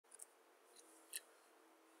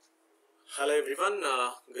Hello everyone,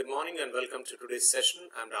 good morning and welcome to today's session.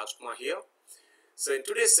 I'm Rajkumar here. So in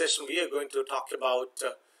today's session we are going to talk about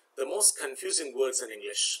the most confusing words in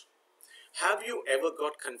English. Have you ever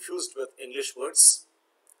got confused with English words?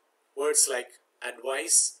 Words like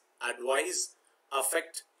advice, advise,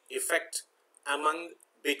 affect, effect, among,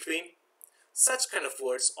 between. Such kind of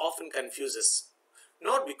words often confuse us,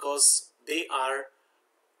 not because they are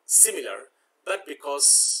similar, but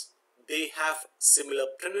because they have similar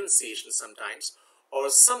pronunciation sometimes, or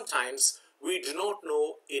sometimes we do not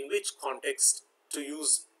know in which context to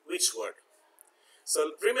use which word.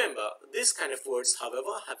 So remember, these kind of words,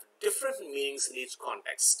 however, have different meanings in each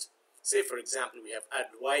context. Say, for example, we have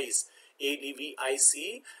advice, advice,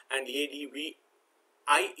 and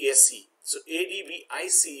advice. So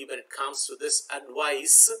advice, when it comes to this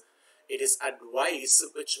advice, it is advice,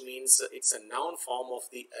 which means it's a noun form of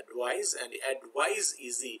the advise, and advise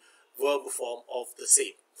is the verb form of the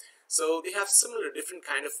same. So they have similar different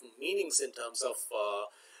kind of meanings in terms of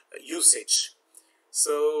usage.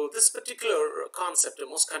 So this particular concept, the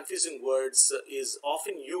most confusing words, is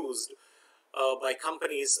often used by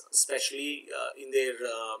companies, especially in their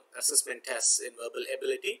assessment tests in verbal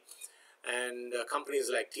ability, and companies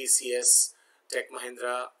like TCS, Tech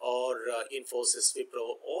Mahindra, or Infosys,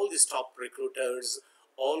 Wipro, all these top recruiters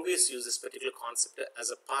always use this particular concept as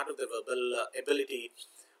a part of the verbal ability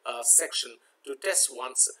section to test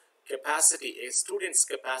one's capacity, a student's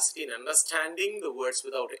capacity in understanding the words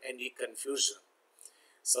without any confusion.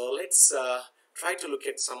 So let's try to look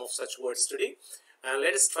at some of such words today, and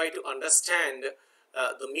let us try to understand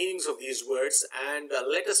the meanings of these words, and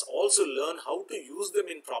let us also learn how to use them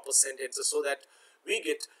in proper sentences so that we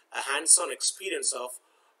get a hands-on experience of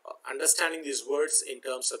understanding these words in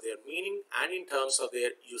terms of their meaning and in terms of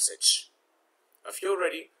their usage. If you're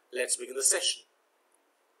ready, let's begin the session.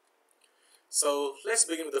 So let's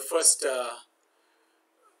begin with the first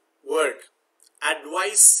word,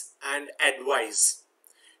 advice and advise.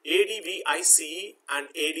 ADVICE and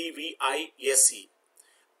ADVISE.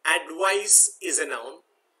 Advice is a noun.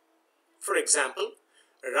 For example,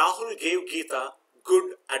 Rahul gave Geeta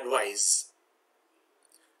good advice.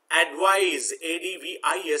 Advise,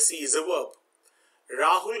 ADVISE, is a verb.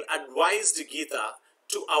 Rahul advised Geeta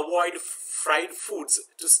to avoid fried foods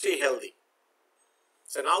to stay healthy.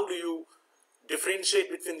 So now do you differentiate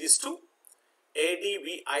between these two?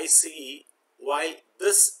 ADVICE, while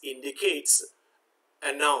this indicates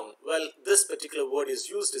a noun, well, this particular word is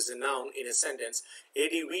used as a noun in a sentence.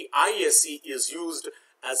 ADVISE is used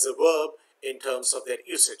as a verb in terms of their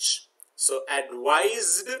usage. So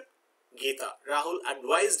advised Geeta, Rahul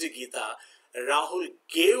advised Geeta, Rahul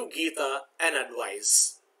gave Geeta an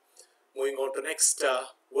advice. Moving on to next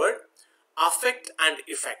word, affect and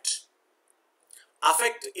effect.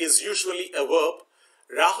 Affect is usually a verb.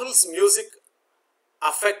 Rahul's music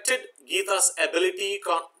affected Geeta's ability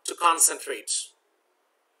to concentrate.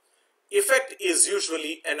 Effect is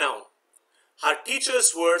usually a noun. Her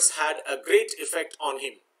teacher's words had a great effect on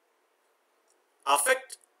him.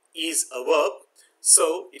 Affect is a verb,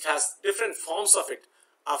 so it has different forms of it.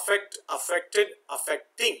 Affect, affected,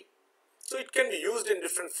 affecting. So it can be used in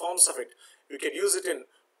different forms of it. You can use it in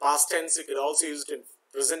past tense, you could also use it in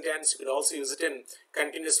present tense, you could also use it in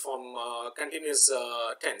continuous form,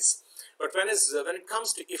 tense. But when it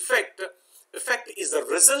comes to effect, effect is the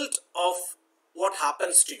result of what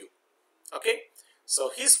happens to you. Okay,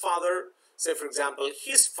 so his father, say for example,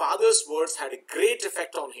 his father's words had a great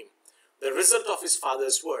effect on him. The result of his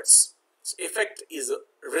father's words. So effect is a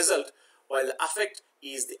result, while the affect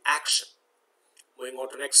is the action. Moving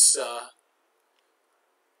on to next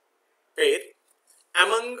pair,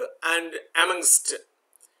 among and amongst.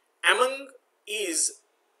 Among is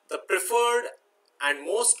the preferred and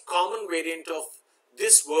most common variant of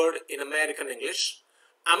this word in American English.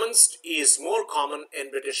 Amongst is more common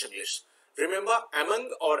in British English. Remember,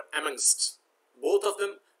 among or amongst, both of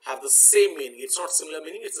them have the same meaning. It's not similar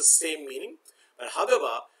meaning, it's the same meaning. But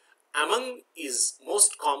however, among is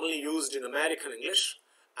most commonly used in American English,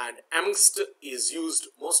 and amongst is used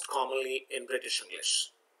most commonly in British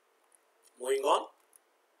English. Moving on.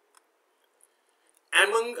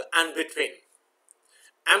 Among and between.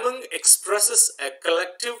 Among expresses a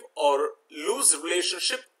collective or loose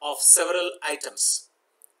relationship of several items.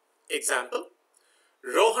 Example,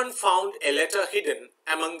 Rohan found a letter hidden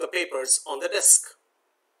among the papers on the desk.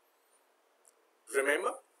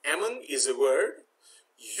 Remember, among is a word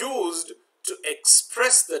used to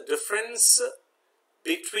express the difference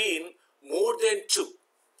between more than two,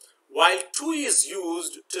 while two is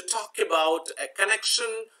used to talk about a connection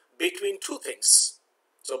between two things.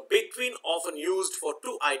 So between often used for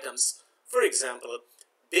two items. For example,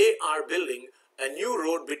 they are building a new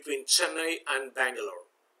road between Chennai and Bangalore.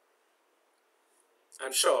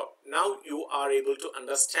 I'm sure now you are able to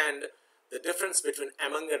understand the difference between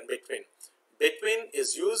among and between. Between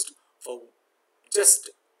is used for just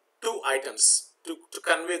two items to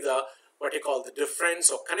convey the what you call the difference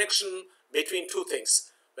or connection between two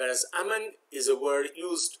things, whereas among is a word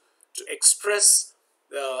used to express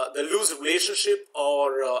the loose relationship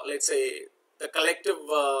or let's say the collective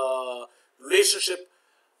relationship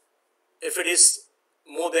if it is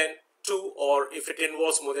more than two or if it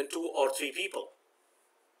involves more than two or three people.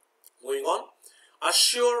 Moving on,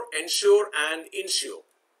 assure, ensure and insure.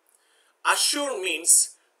 Assure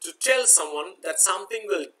means to tell someone that something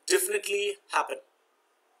will definitely happen.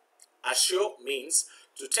 Assure means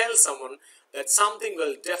to tell someone that something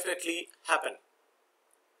will definitely happen.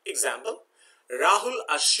 Example, Rahul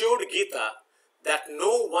assured Geeta that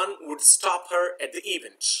no one would stop her at the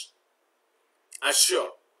event. Assure,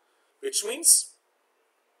 which means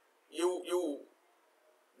you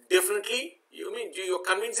definitely, you're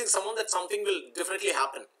convincing someone that something will definitely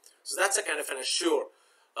happen. So that's a kind of an assure.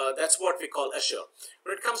 That's what we call assure.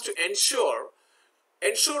 When it comes to ensure,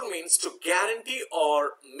 ensure means to guarantee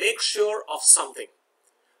or make sure of something.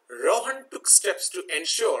 Rohan took steps to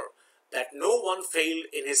ensure that no one failed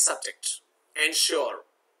in his subject. Ensure,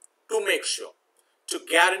 to make sure, to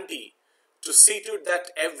guarantee, to see to it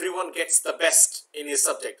that everyone gets the best in his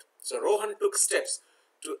subject. So Rohan took steps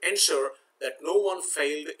to ensure that no one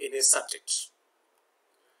failed in his subject.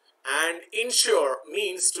 And insure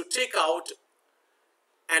means to take out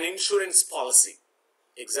an insurance policy.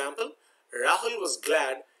 Example, Rahul was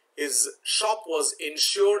glad his shop was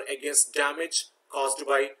insured against damage caused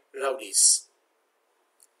by rowdies.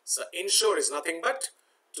 So insure is nothing but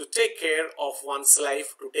to take care of one's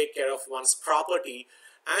life, to take care of one's property,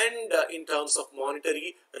 and in terms of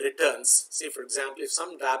monetary returns. Say for example, if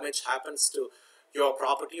some damage happens to your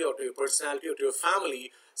property or to your personality or to your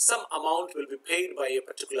family, some amount will be paid by a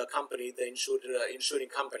particular company, the insuring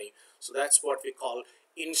company. So that's what we call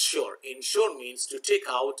insure. Insure means to take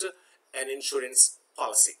out an insurance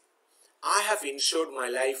policy. I have insured my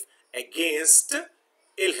life against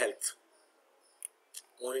ill health.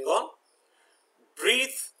 Moving on, breathe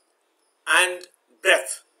and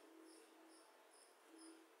breath.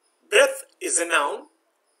 Breath is a noun.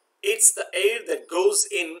 It's the air that goes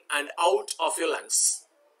in and out of your lungs.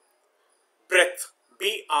 Breath,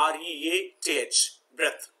 B-R-E-A-T-H,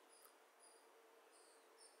 breath.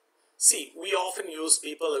 See, we often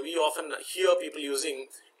hear people using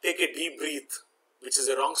take a deep breath, which is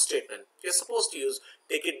a wrong statement. You're supposed to use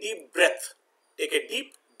take a deep breath. Take a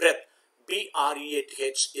deep breath.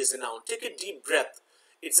 B-R-E-A-T-H is a noun. Take a deep breath.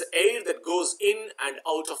 It's the air that goes in and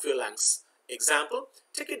out of your lungs. Example,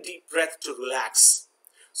 take a deep breath to relax.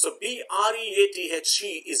 So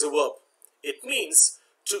B-R-E-A-T-H-E is a verb. It means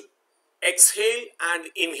to exhale and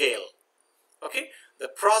inhale. Okay, the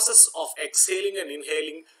process of exhaling and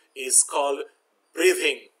inhaling is called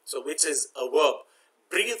breathing. So which is a verb.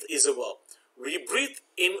 Breathe is a verb. We breathe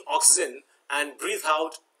in oxygen and breathe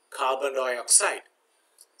out carbon dioxide.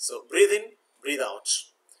 So breathe in, breathe out.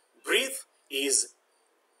 Breathe is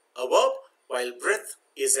a verb while breath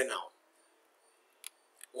is a noun.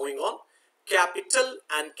 Moving on, capital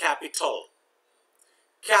and capital.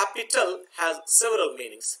 Capital has several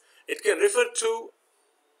meanings. It can refer to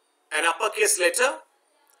an uppercase letter,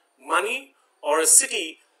 money, or a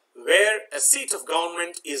city where a seat of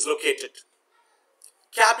government is located.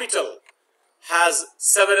 Capital has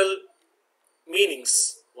several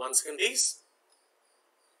meanings. One second, please.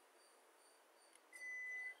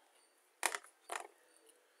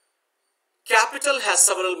 Capital has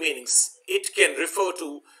several meanings. It can refer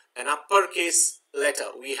to an uppercase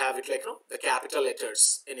letter. We have it like the capital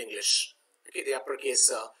letters in English. Okay, the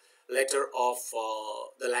uppercase letter of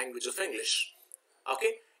the language of English.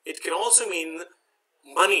 Okay, it can also mean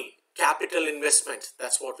money, capital investment.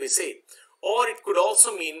 That's what we say. Or it could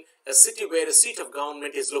also mean a city where a seat of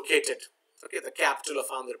government is located. Okay, the capital of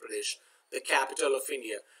Andhra Pradesh, the capital of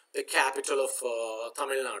India, the capital of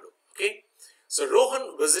Tamil Nadu. Okay, so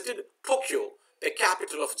Rohan visited Tokyo, the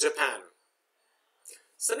capital of Japan.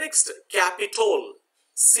 So next, Capitol,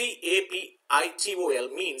 C-A-P-I-T-O-L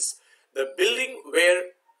means the building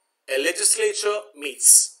where a legislature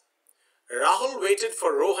meets. Rahul waited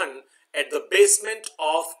for Rohan at the basement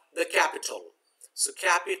of the Capitol. So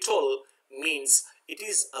Capitol means it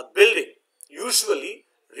is a building, usually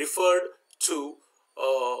referred to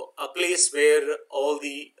a place where all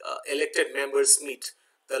the elected members meet,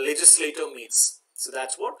 the legislature meets. So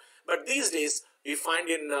that's what. But these days we find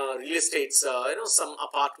in real estates, some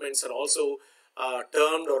apartments are also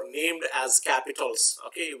termed or named as capitals.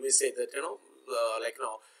 Okay, we say that, like,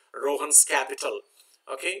 Rohan's capital.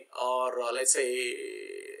 Okay, or let's say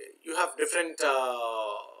you have different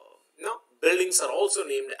buildings are also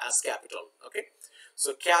named as capital. Okay,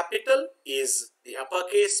 so capital is the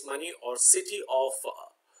uppercase money or city of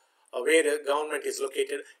where the government is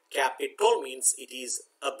located. Capital means it is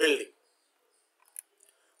a building.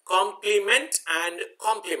 Complement and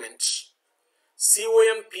complement.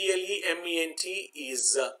 Complement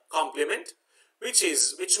is complement,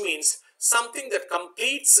 which means something that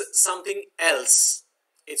completes something else.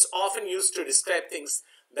 It's often used to describe things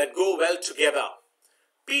that go well together.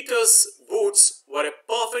 Peter's boots were a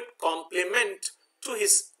perfect complement to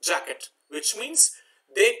his jacket, which means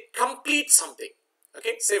they complete something.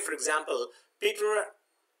 Okay, say for example, Peter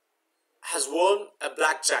has worn a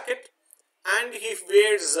black jacket and he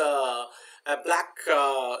wears a black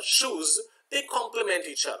shoes. They complement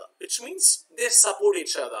each other, which means they support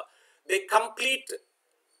each other. They complete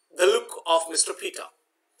the look of Mr. Peter.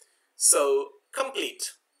 So,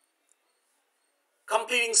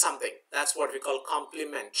 completing something, that's what we call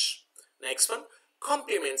complement. Next one,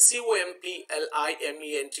 compliment,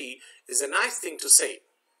 Complement, is a nice thing to say.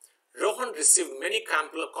 Rohan received many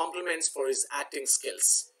compliments for his acting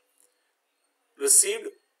skills. Received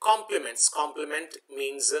compliments. Compliment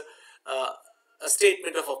means a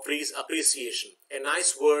statement of appreciation, a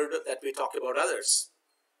nice word that we talk about others.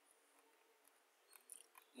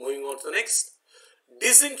 Moving on to the next,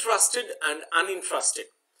 disinterested and uninterested.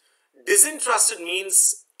 Disinterested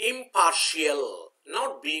means impartial,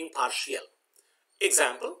 not being partial.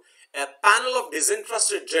 Example, a panel of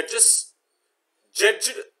disinterested judges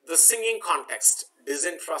judged the singing contest.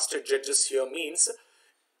 Disinterested judges here means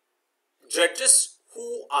judges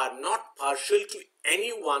who are not partial to any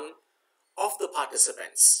one of the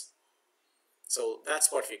participants. So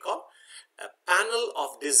that's what we call a panel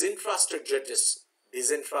of disinterested judges.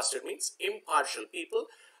 Disinterested means impartial people,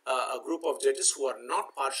 a group of judges who are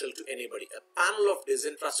not partial to anybody. A panel of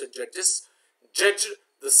disinterested judges judged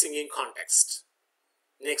the singing contest.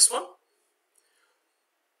 Next one,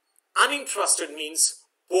 uninterested means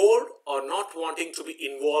bored or not wanting to be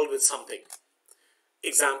involved with something.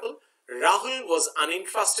 Example, Rahul was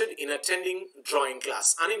uninterested in attending drawing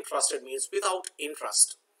class. Uninterested means without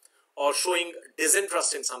interest or showing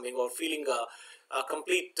disinterest in something or feeling a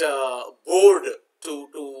complete bored to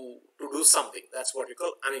do something. That's what we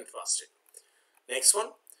call uninterested. Next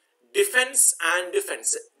one, defense and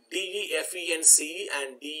defense. D-E-F-E-N-C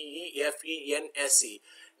and D-E-F-E-N-S-E.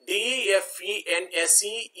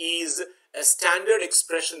 D-E-F-E-N-S-E is a standard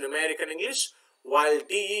expression in American English, while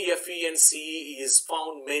D-E-F-E-N-C is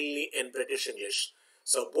found mainly in British English.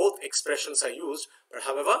 So both expressions are used, but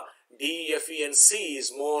however, D-E-F-E-N-C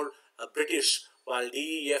is more British, while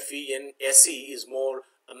D-E-F-E-N-S-E is more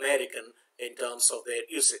American in terms of their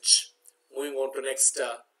usage. Moving on to next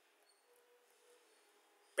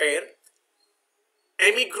pair,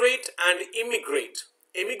 emigrate and immigrate.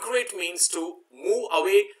 Emigrate means to move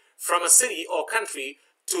away from a city or country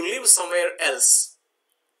to live somewhere else.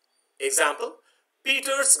 Example,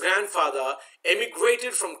 Peter's grandfather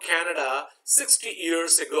emigrated from Canada 60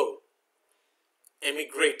 years ago.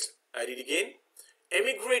 Emigrate. I read again.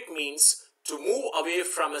 Emigrate means to move away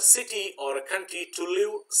from a city or a country to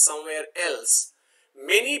live somewhere else.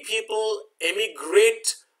 Many people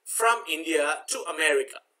emigrate from India to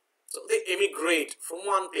America. So they emigrate from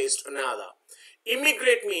one place to another.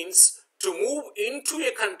 Immigrate means to move into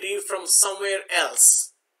a country from somewhere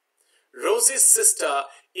else. Rosie's sister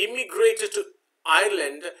immigrated to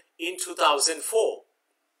Ireland in 2004.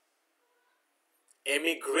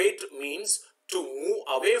 Emigrate means to move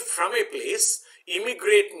away from a place.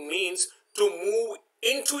 Immigrate means to move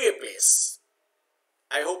into a place.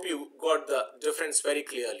 I hope you got the difference very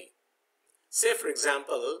clearly. Say for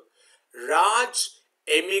example, Raj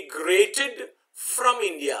emigrated from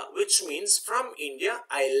India, which means from India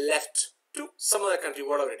I left to some other country,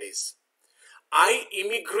 whatever it is. I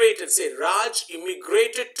immigrated, say Raj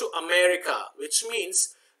immigrated to America, which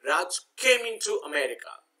means Raj came into America.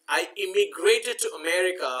 I immigrated to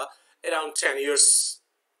America around 10 years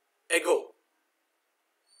ago.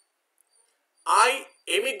 I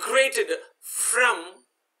immigrated from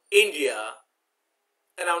India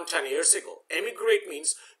around 10 years ago. Emigrate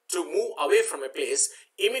means to move away from a place.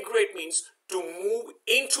 Immigrate means to move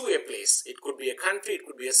into a place. It could be a country, it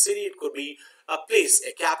could be a city, it could be a place,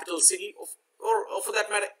 a capital city, or for that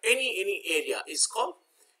matter, any area is called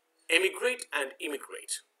emigrate and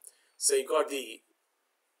immigrate. So you got the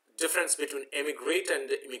difference between emigrate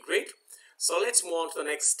and immigrate. So let's move on to the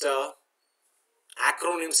next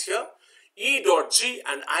acronyms here. E dot G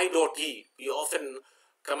and I dot E. We often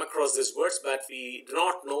come across these words, but we do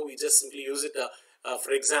not know. We just simply use it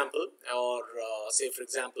for example, or say for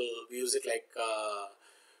example, we use it like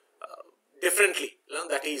differently.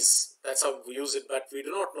 That's how we use it, but we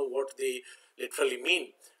do not know what they literally mean.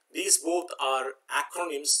 These both are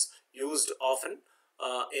acronyms used often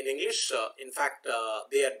in English. In fact,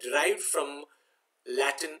 they are derived from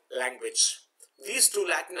Latin language. These two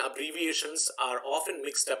Latin abbreviations are often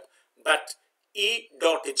mixed up, but E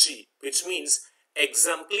dot G, which means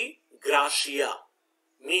exempli gratia,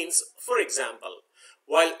 means for example,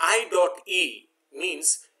 while I dot E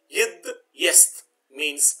means id est,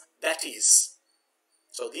 means that is.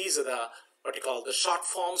 So these are the what you call the short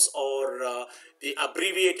forms, or the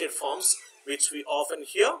abbreviated forms, which we often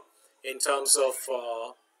hear in terms of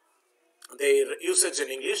their usage in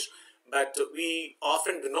English, but we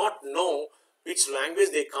often do not know which language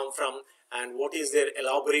they come from and what is their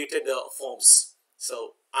elaborated forms.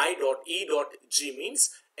 So I dot E dot G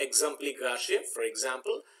means exempli gratia, for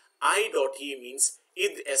example. I dot E means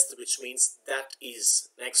id est, which means that is.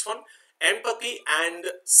 Next one, empathy and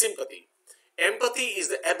sympathy. Empathy is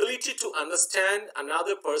the ability to understand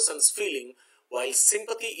another person's feeling, while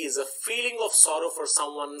sympathy is a feeling of sorrow for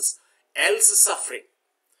someone else's suffering.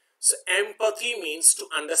 So empathy means to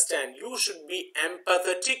understand. You should be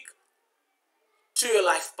empathetic to your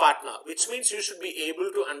life partner, which means you should be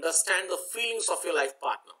able to understand the feelings of your life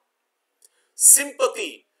partner.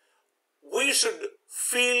 Sympathy, we should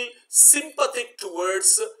feel sympathetic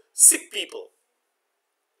towards sick people.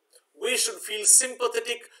 We should feel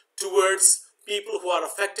sympathetic towards people who are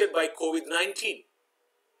affected by COVID-19.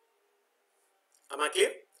 Am I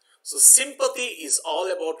clear? So sympathy is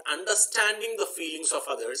all about understanding the feelings of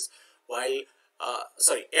others, while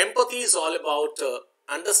empathy is all about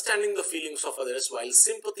understanding the feelings of others, while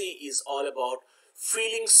sympathy is all about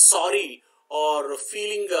feeling sorry or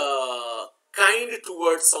feeling kind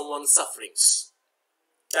towards someone's sufferings.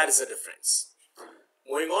 That is the difference.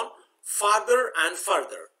 Moving on, farther and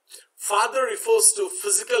further. Farther refers to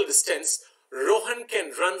physical distance. Rohan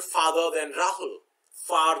can run farther than Rahul.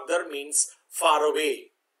 Farther means far away.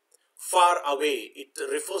 Far away, it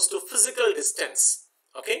refers to physical distance.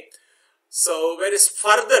 Okay, so whereas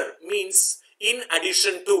further means in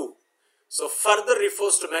addition to. So further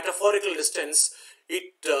refers to metaphorical distance.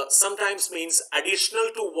 It sometimes means additional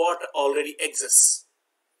to what already exists.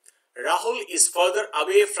 Rahul is further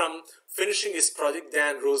away from finishing his project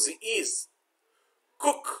than Rosie is.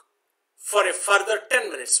 Cook for a further 10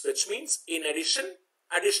 minutes, which means in addition,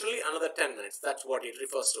 additionally another 10 minutes. That's what it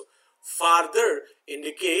refers to. Farther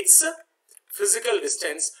indicates physical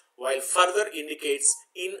distance, while further indicates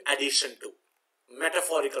in addition to,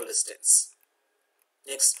 metaphorical distance.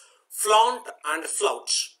 Next, flaunt and flout.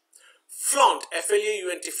 Flaunt,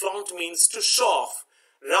 F-L-A-U-N-T, flaunt means to show off.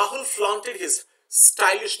 Rahul flaunted his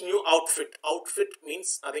stylish new outfit. Outfit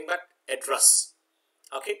means nothing but a dress.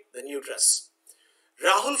 Okay, the new dress.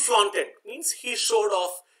 Rahul flaunted means he showed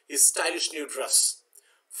off his stylish new dress.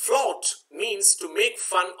 Flout means to make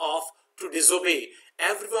fun of, to disobey.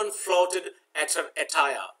 Everyone flouted at her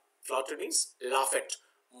attire. Flouted means laugh at,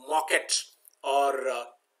 mock at, or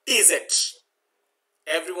tease at.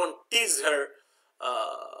 Everyone teased her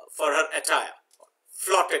for her attire,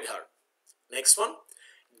 flouted her. Next one,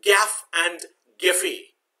 gaff and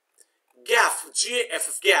gaffe. Gaff,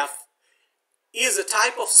 G-A-F-F, gaff, is a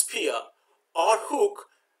type of spear or hook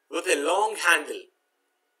with a long handle.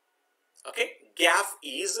 Okay, gaff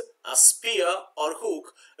is a spear or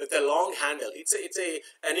hook with a long handle. It's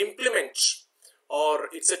an implement, or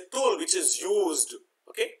it's a tool which is used,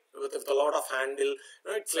 okay, with a lot of handle.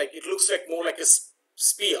 It's like, it looks like more like a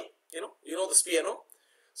spear. You know the spear, no?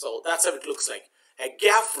 So that's how it looks like. A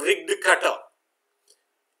gaff rigged cutter.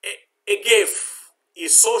 A gaffe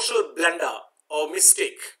is social blunder or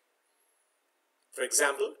mistake. For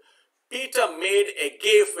example, Peter made a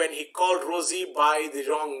gaffe when he called Rosie by the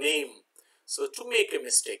wrong name. So to make a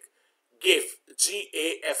mistake, gaffe,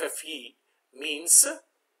 G-A-F-F-E, means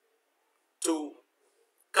to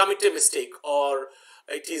commit a mistake, or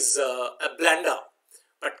it is a blunder.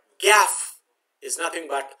 But gaff is nothing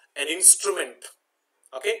but an instrument,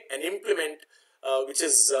 okay, an implement which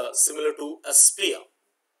is similar to a spear.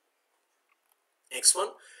 Next one,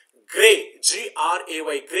 grey,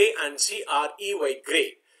 G-R-A-Y, grey, and G-R-E-Y,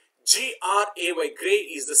 grey. G-R-A-Y, grey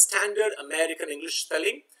is the standard American English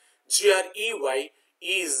spelling. G-R-E-Y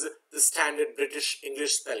is the standard British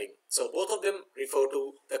English spelling. So both of them refer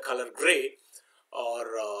to the color grey, or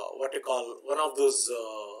what you call one of those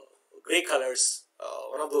grey colors,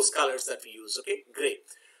 one of those colors that we use, okay, grey.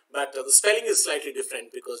 but the spelling is slightly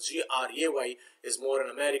different because Gray is more an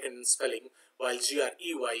American spelling, while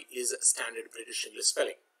Grey is standard British English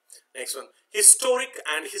spelling. Next one, historic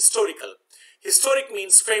and historical. Historic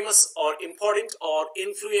means famous or important or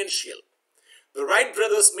influential. The Wright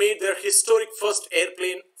brothers made their historic first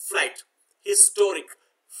airplane flight. Historic,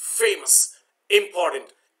 famous,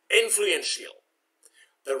 important, influential.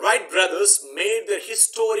 The Wright brothers made their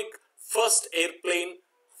historic first airplane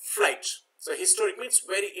flight. So historic means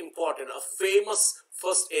very important, a famous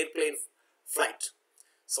first airplane flight.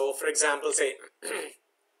 So for example, say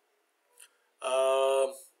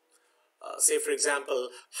for example,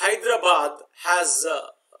 Hyderabad has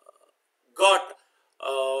got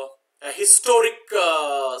a historic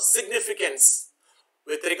significance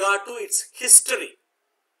with regard to its history.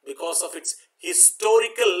 Because of its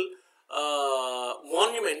historical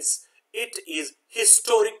monuments, it is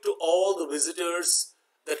historic to all the visitors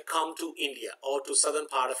that come to India or to southern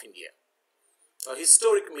part of India. So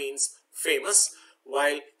historic means famous,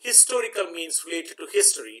 while historical means related to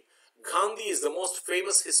history. Gandhi is the most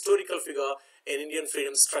famous historical figure in Indian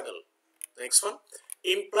freedom struggle. Next one,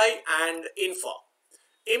 imply and infer.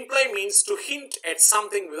 Imply means to hint at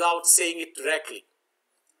something without saying it directly.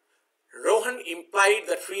 Rohan implied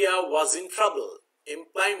that Riya was in trouble.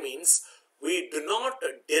 Imply means we do not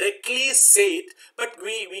directly say it, but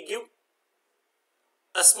we give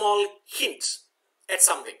a small hint at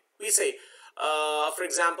something. We say, for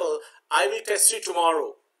example, I will test you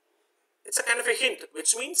tomorrow. It's a kind of a hint,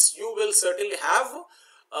 which means you will certainly have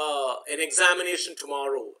an examination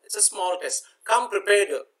tomorrow. It's a small test. Come prepared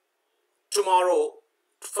tomorrow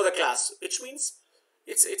for the class, which means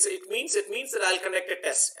it means that I'll conduct a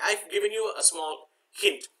test. I've given you a small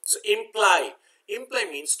hint. So imply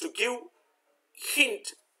means to give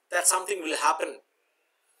hint that something will happen.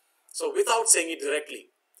 So without saying it directly.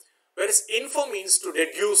 Whereas info means to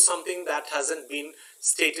deduce something that hasn't been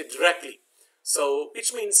stated directly. So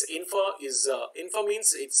which means info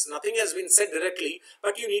means it's nothing has been said directly,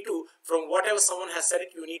 but you need to, from whatever someone has said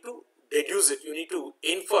it, you need to deduce it, you need to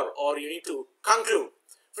infer, or you need to conclude.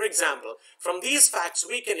 For example, from these facts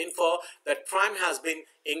we can infer that crime has been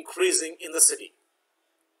increasing in the city.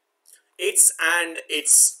 Its and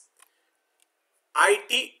its,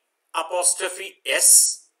 IT apostrophe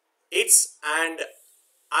S, its and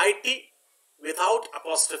IT without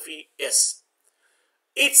apostrophe S.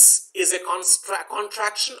 Its is a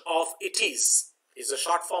contraction of it is a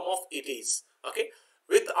short form of it is. Okay,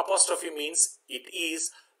 with apostrophe means it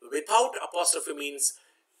is, without apostrophe means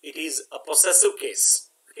it is a possessive case.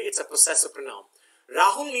 Okay, it's a possessive pronoun.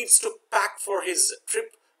 Rahul needs to pack for his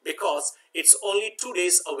trip because it's only 2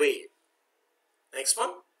 days away. Next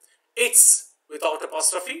one, its without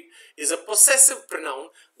apostrophe is a possessive pronoun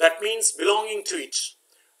that means belonging to it.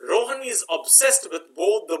 Rohan is obsessed with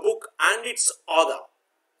both the book and its author.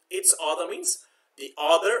 Its author means the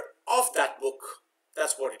author of that book.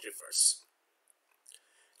 That's what it refers.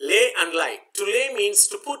 Lay and lie. To lay means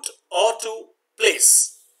to put or to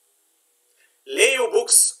place. Lay your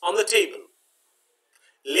books on the table.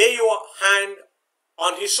 Lay your hand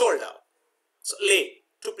on his shoulder. So lay,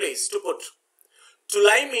 to place, to put. To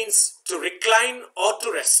lie means to recline or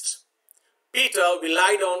to rest. Peter will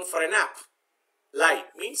lie down for a nap. Lie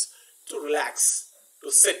means to relax,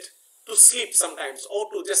 to sit, to sleep sometimes, or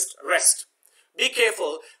to just rest. Be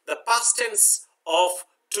careful, the past tense of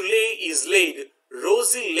to lay is laid.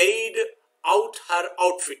 Rosie laid out her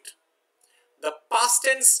outfit. The past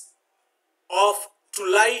tense of to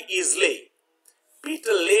lie is lay.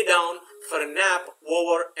 Peter lay down for a nap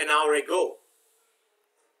over an hour ago.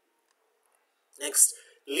 Next,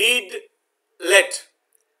 lead, let.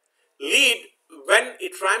 Lead, when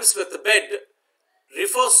it rhymes with the bed,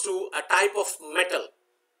 refers to a type of metal.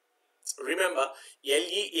 Remember,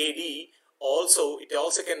 L-E-A-D it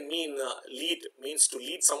also can mean lead, means to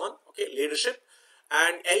lead someone, okay, leadership.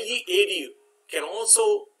 And L-E-A-D can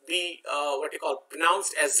also be what you call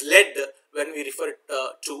pronounced as lead when we refer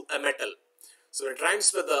to a metal. So it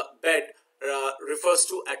rhymes with the bed, refers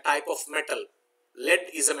to a type of metal. Lead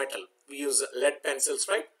is a metal. We use lead pencils,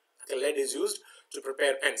 right? Okay, lead is used to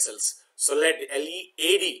prepare pencils. So lead,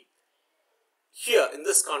 L-E-A-D. Here in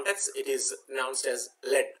this context, it is pronounced as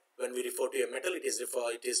lead. When we refer to a metal, it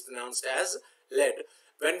is pronounced as lead.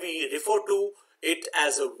 When we refer to it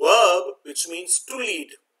as a verb, which means to lead,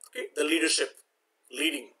 okay, the leadership,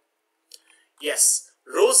 leading. Yes,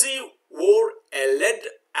 Rosie wore a lead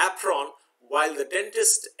apron while the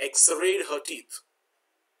dentist x-rayed her teeth.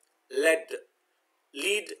 Lead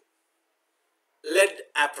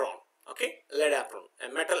apron. Okay, lead apron,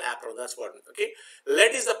 a metal apron, that's what. Okay,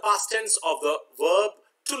 lead is the past tense of the verb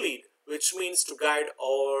to lead. which means to guide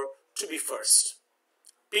or to be first.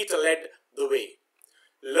 Peter led the way.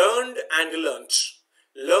 Learned and learnt.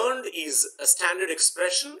 Learned is a standard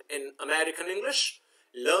expression in American English.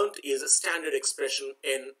 Learnt is a standard expression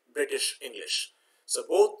in British English. So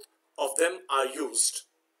both of them are used.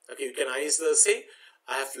 Okay, you can either say,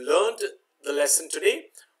 I have learned the lesson today,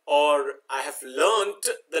 or I have learnt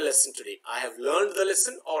the lesson today. I have learned the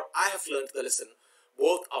lesson, or I have learnt the lesson.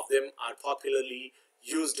 Both of them are popularly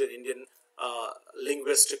used in Indian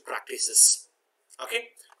linguistic practices. Okay,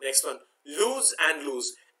 next one, loose and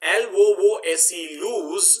loose. L-O-O-S-E,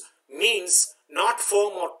 loose means not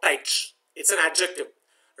firm or tight. It's an adjective.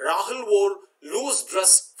 Rahul wore loose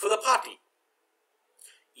dress for the party.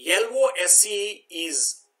 L-O-S-E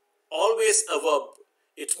is always a verb.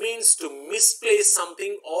 It means to misplace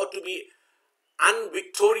something or to be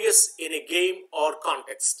unvictorious in a game or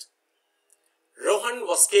context. Rohan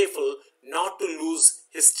was careful not to lose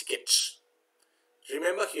his ticket.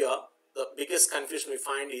 Remember here, the biggest confusion we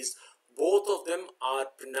find is both of them are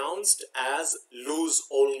pronounced as loose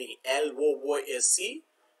only. L-O-O-S-E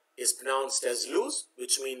is pronounced as loose,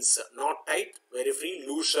 which means not tight, very free,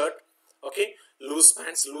 loose shirt, okay, loose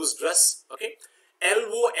pants, loose dress, okay.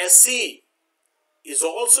 L-O-S-E is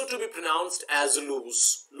also to be pronounced as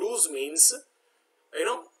loose. Loose means,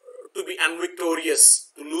 to be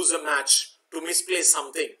unvictorious, to lose a match, to misplace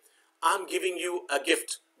something. I'm giving you a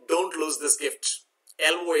gift. Don't lose this gift.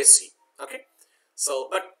 L-O-S-E, okay. So,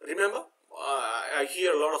 but remember, I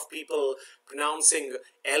hear a lot of people pronouncing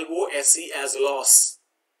L-O-S-E as loss,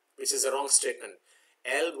 which is a wrong statement.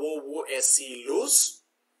 L-O-O-S-E, loose,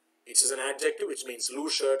 which is an adjective, which means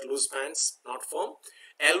loose shirt, loose pants, not firm.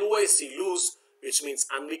 L-O-S-E, loose, which means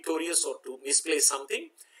unvictorious or to misplace something.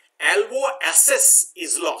 L-O-S-S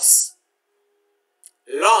is loss.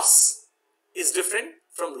 Loss is different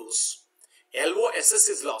from loose. L-O-S-S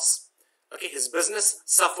is loss. Okay, his business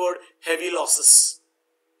suffered heavy losses.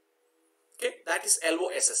 Okay, that is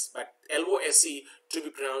L-O-S-S, but L-O-S-E to be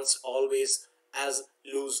pronounced always as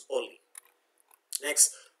loose only.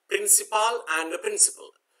 Next, principal and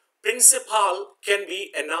principal. Principal can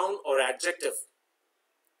be a noun or adjective.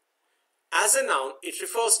 As a noun, it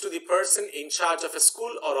refers to the person in charge of a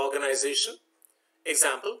school or organization.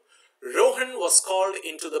 Example, Rohan was called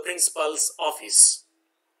into the principal's office.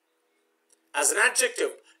 As an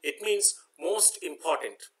adjective, it means most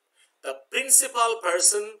important. The principal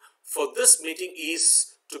person for this meeting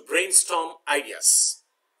is to brainstorm ideas.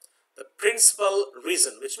 The principal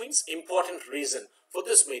reason, which means important reason for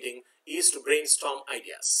this meeting, is to brainstorm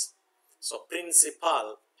ideas. So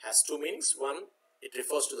principal has two meanings. One, it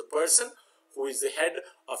refers to the person who is the head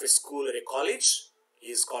of a school or a college.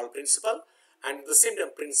 He is called principal. And at the same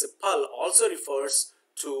time, principal also refers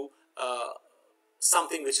to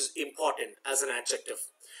something which is important as an adjective.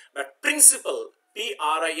 But principle,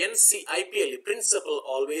 P-R-I-N-C-I-P-L-E, principle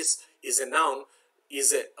always is a noun,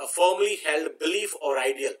 is a firmly held belief or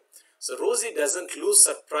ideal. So Rosie doesn't lose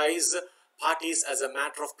surprise parties as a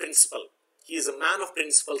matter of principle. He is a man of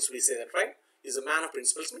principles, we say that, right? He is a man of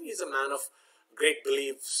principles, means he is a man of great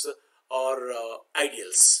beliefs or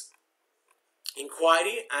ideals.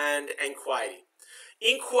 Inquiry and enquiry.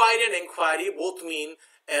 Inquiry and enquiry both mean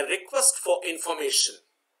a request for information.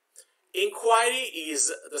 Inquiry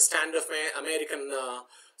is the standard American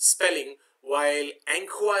spelling, while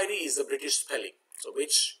enquiry is the British spelling. So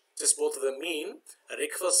which just both of them mean a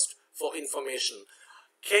request for information.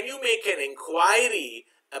 Can you make an inquiry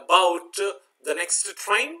about the next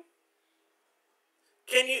train?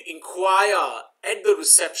 Can you inquire at the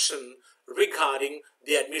reception regarding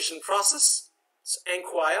the admission process? So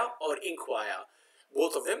enquire or inquire,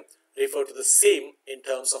 both of them refer to the same in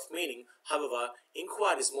terms of meaning. However,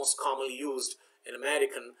 inquire is most commonly used in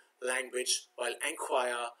American language, while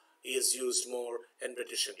enquire is used more in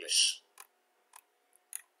British English.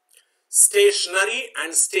 Stationary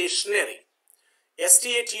and stationary.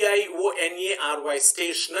 S-T-A-T-I-O-N-A-R-Y,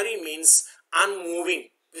 stationary means unmoving,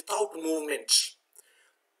 without movement.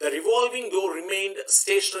 The revolving door remained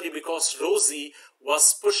stationary because Rosie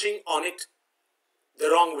was pushing on it the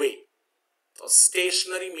wrong way. So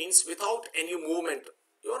stationary means without any movement.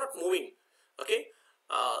 You are not moving. Okay.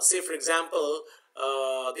 Say for example,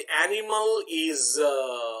 the animal is,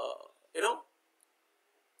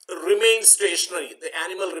 remains stationary. The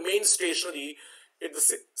animal remains stationary at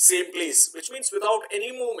the same place, which means without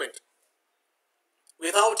any movement.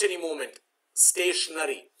 Without any movement.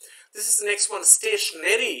 Stationary. This is the next one.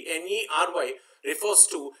 Stationery, N-E-R-Y, refers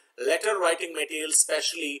to letter writing material,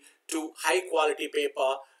 especially to high quality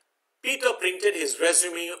paper. Peter printed his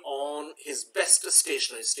resume on his best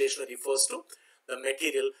stationery. Stationery refers to the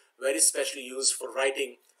material very specially used for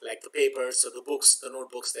writing, like the papers or the books, the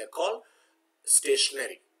notebooks, they're called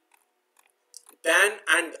stationery. Than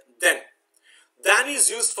and then. Than is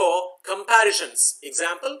used for comparisons.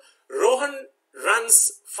 Example, Rohan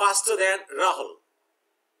runs faster than Rahul.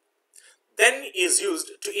 Then is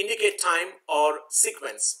used to indicate time or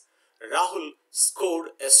sequence. Rahul scored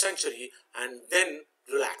a century and then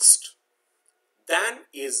relaxed. Than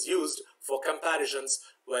is used for comparisons,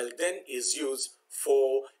 while then is used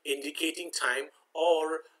for indicating time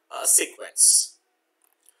or a sequence.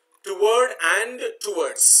 Toward and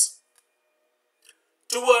towards.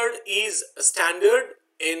 Toward is a standard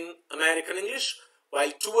in American English,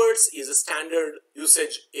 while towards is a standard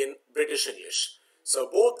usage in British English. So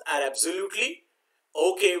both are absolutely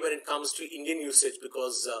okay when it comes to Indian usage,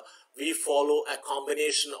 because we follow a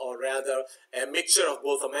combination, or rather a mixture of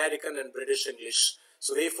both American and British English.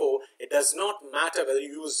 So therefore, it does not matter whether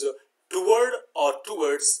you use toward or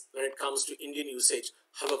towards when it comes to Indian usage.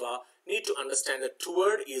 However, need to understand that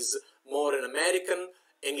toward is more an American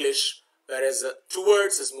English, whereas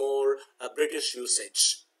towards is more a British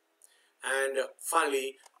usage. And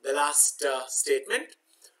finally, the last statement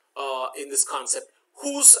in this concept,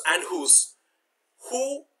 whose and whose.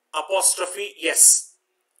 Who apostrophe yes.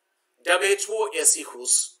 WHOSE,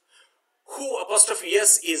 whose. Who apostrophe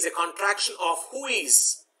yes is a contraction of who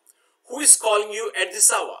is. Who is calling you at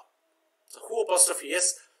this hour? So who apostrophe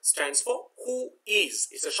yes stands for who is.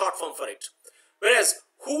 It's a short form for it. Whereas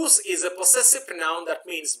whose is a possessive pronoun that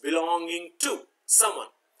means belonging to someone.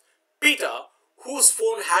 Peter, whose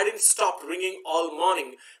phone hadn't stopped ringing all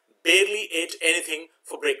morning, barely ate anything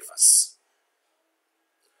for breakfast.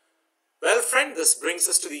 Well, friend, this brings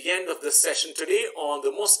us to the end of this session today on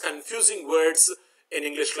the most confusing words in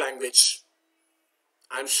English language.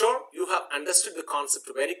 I'm sure you have understood the concept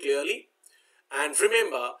very clearly, and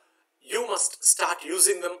remember, you must start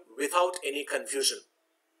using them without any confusion,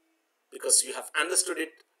 because you have understood it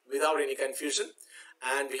without any confusion.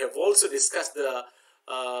 And we have also discussed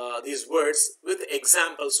these words with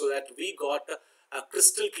examples, so that we got a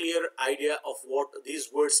crystal clear idea of what these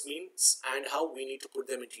words means and how we need to put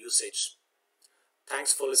them into usage.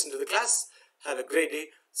 Thanks for listening to the class. Have a great day.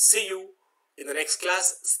 See you in the next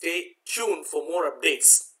class. Stay tuned for more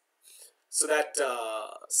updates, so that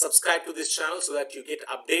subscribe to this channel so that you get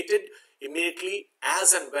updated immediately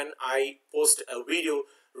as and when I post a video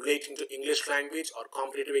relating to English language or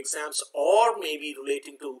competitive exams, or maybe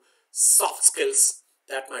relating to soft skills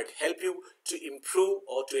that might help you to improve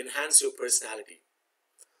or to enhance your personality.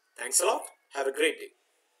 Thanks a lot. Have a great day.